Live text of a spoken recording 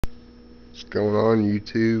What's going on,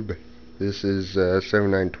 YouTube? This is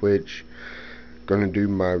 79 Twitch. Gonna do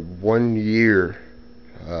my 1 year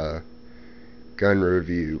gun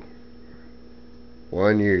review.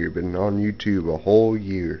 1 year. Been on YouTube a whole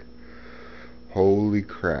year. Holy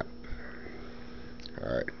crap.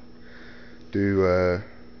 Alright. Do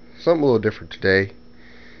something a little different today.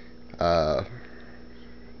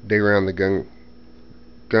 Dig around the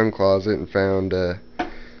gun closet and found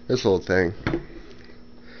this little thing.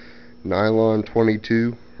 Nylon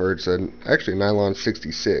 22, or it's actually nylon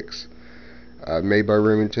 66, made by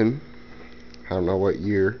Remington. I don't know what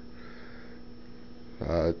year.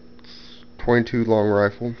 22 long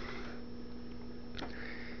rifle.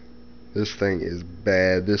 This thing is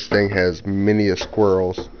bad. This thing has many a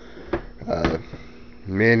squirrels.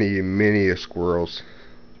 Many a squirrels.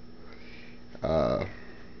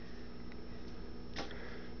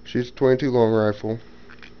 Shoots a 22 long rifle.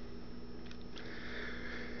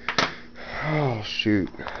 Oh shoot,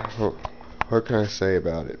 what can I say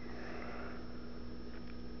about it?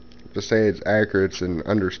 To say it's accurate, it's an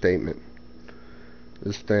understatement.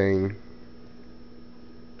 This thing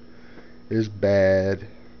is bad.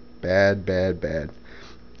 This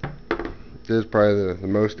is probably the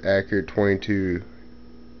most accurate 22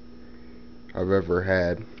 I've ever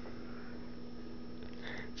had.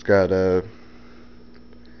 It's got a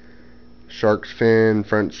shark's fin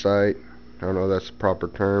front sight. I don't know if that's the proper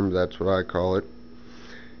term, that's what I call it.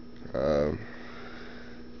 It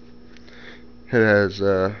has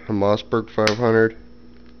a Mossberg 500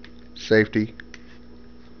 safety,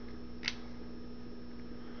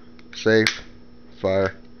 safe,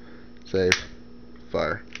 fire, safe,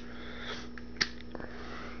 fire.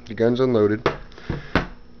 The gun's unloaded. To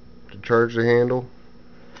charge the handle,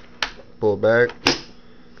 pull it back.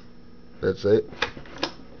 That's it.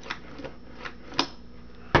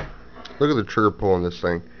 Look at the trigger pull on this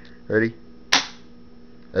thing. Ready?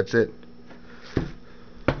 That's it.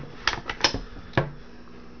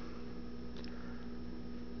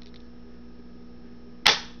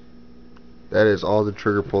 That is all the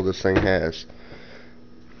trigger pull this thing has.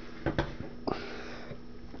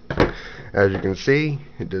 As you can see,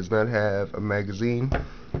 it does not have a magazine.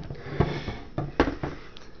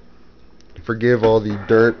 Forgive all the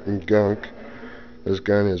dirt and gunk. This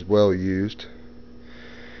gun is well used.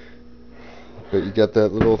 But you got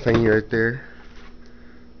that little thing right there.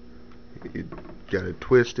 You gotta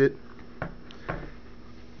twist it,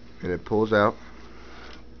 and it pulls out.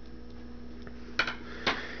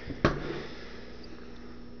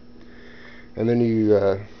 And then you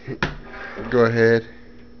go ahead.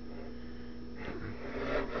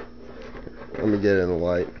 Let me get it in the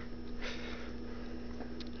light.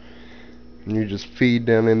 And you just feed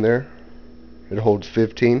down in there. It holds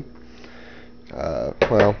 15.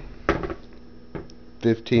 Well,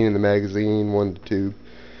 15 in the magazine, 1 to 2.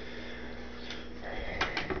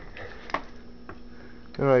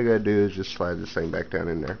 And all you gotta do is just slide this thing back down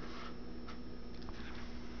in there.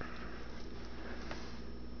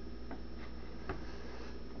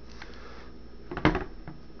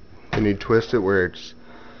 And you twist it where it's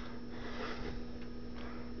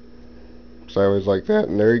sideways like that,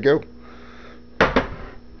 and there you go.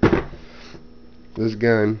 This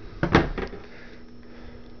gun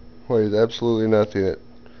weighs absolutely nothing.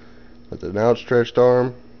 With an outstretched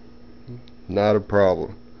arm, not a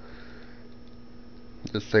problem.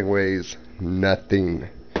 This thing weighs nothing.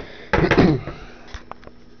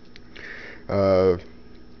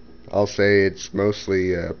 I'll say it's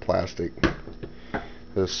mostly plastic.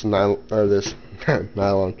 This nylon, this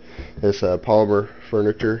polymer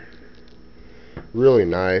furniture, really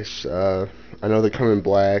nice. I know they come in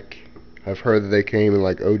black. I've heard that they came in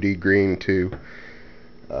like OD green too.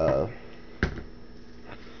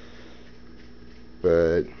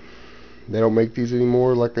 But they don't make these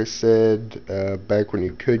anymore, like I said, back when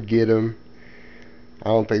you could get them. I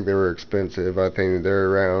don't think they were expensive. I think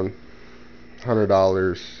they're around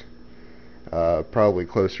 $100, probably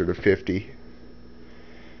closer to $50.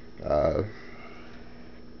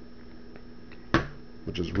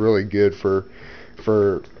 Which is really good for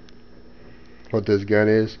what this gun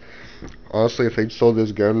is. Honestly, if they sold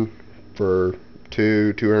this gun for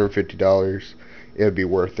 $250, it would be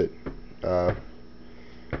worth it.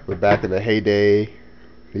 But back in the heyday,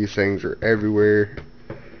 these things are everywhere.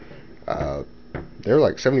 They're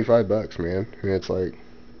like $75, man, and it's like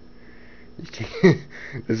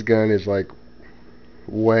this gun is like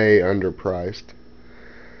way underpriced.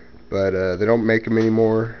 But they don't make them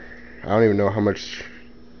anymore. I don't even know how much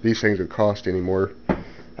these things would cost anymore.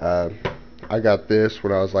 I got this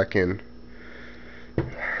when I was like in, I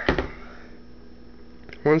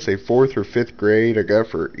want to say 4th or 5th grade. I got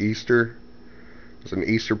it for Easter. It's an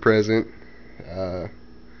Easter present uh,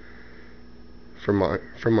 from my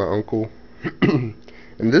uncle. And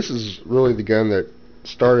this is really the gun that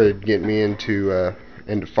started getting me into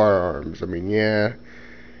firearms. I mean, yeah,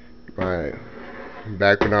 my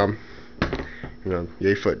back when I'm,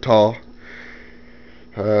 yay foot tall.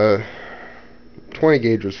 Uh, 20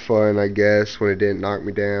 gauge was fun, I guess, when it didn't knock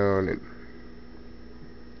me down,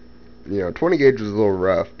 and 20 gauge was a little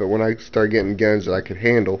rough. But when I started getting guns that I could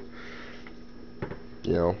handle,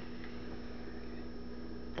 you know,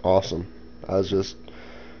 awesome. I was just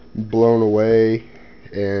blown away,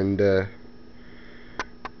 and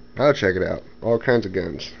I'll check it out. All kinds of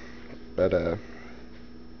guns, but I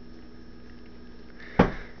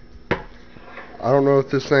don't know if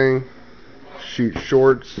this thing shoots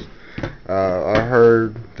shorts. I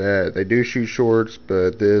heard that they do shoot shorts,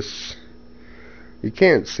 but this, you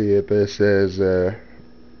can't see it, but it says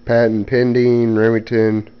patent pending,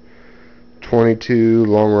 Remington 22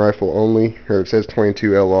 long rifle only, or it says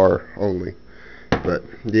 22 LR only, but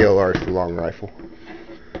the LR is the long rifle.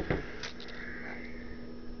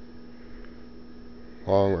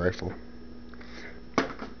 Long rifle.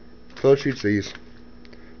 So it shoots these.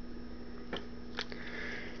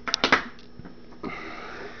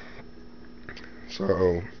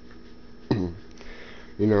 So,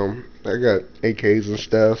 I got AKs and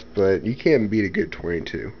stuff, but you can't beat a good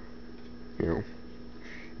 22. You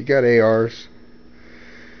got ARs,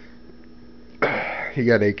 you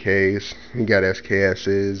got AKs, you got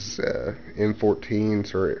SKSs,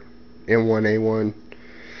 M14s or M1A1,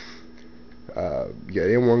 you got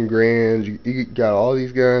M1 Grands, you got all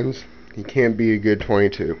these guns. You can't beat a good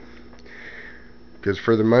 22. Because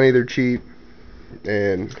for the money, they're cheap,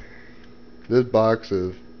 and this box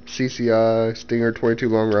of CCI Stinger 22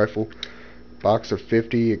 long rifle, box of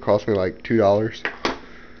 50, it cost me like $2.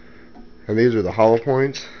 And these are the hollow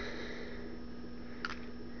points.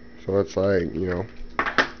 So it's like,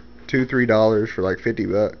 $2-3 for like 50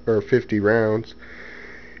 or 50 rounds.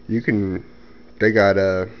 You can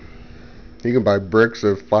buy bricks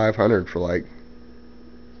of 500 for like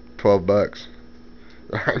 $12.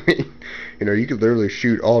 I mean, you could literally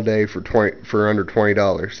shoot all day for under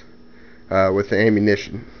 $20 with the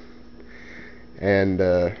ammunition and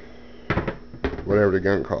whatever the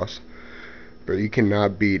gun costs. But you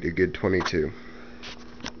cannot beat a good 22.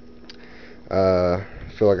 I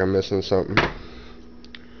feel like I'm missing something.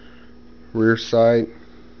 Rear sight.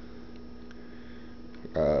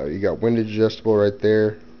 You got windage adjustable right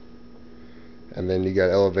there, and then you got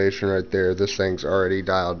elevation right there. This thing's already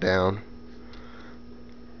dialed down.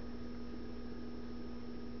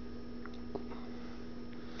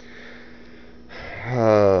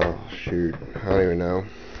 Oh shoot, I don't even know.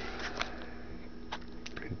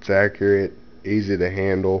 It's accurate, easy to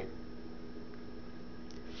handle,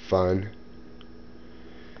 fun.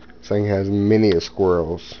 This thing has many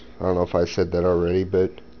squirrels. I don't know if I said that already,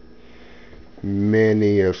 but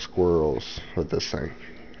many squirrels with this thing.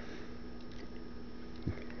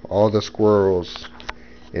 All the squirrels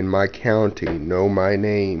in my county know my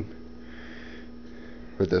name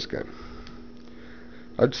with this gun.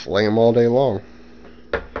 I'd slay them all day long.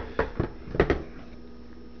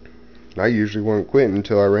 I usually wouldn't quit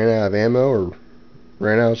until I ran out of ammo or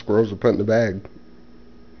ran out of squirrels to put in the bag,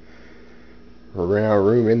 or ran out of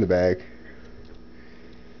room in the bag.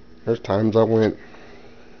 There's times I went,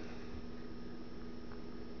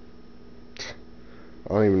 I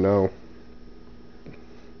don't even know.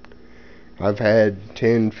 I've had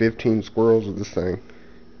 10, 15 squirrels with this thing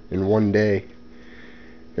in one day.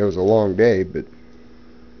 It was a long day, but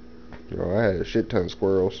I had a shit ton of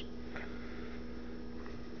squirrels.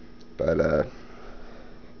 But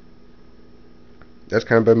that's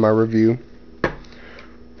kind of been my review.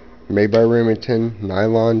 Made by Remington,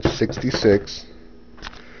 nylon 66.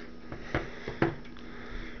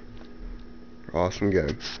 Awesome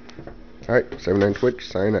gun. Alright, 79 Twitch,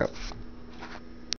 sign out.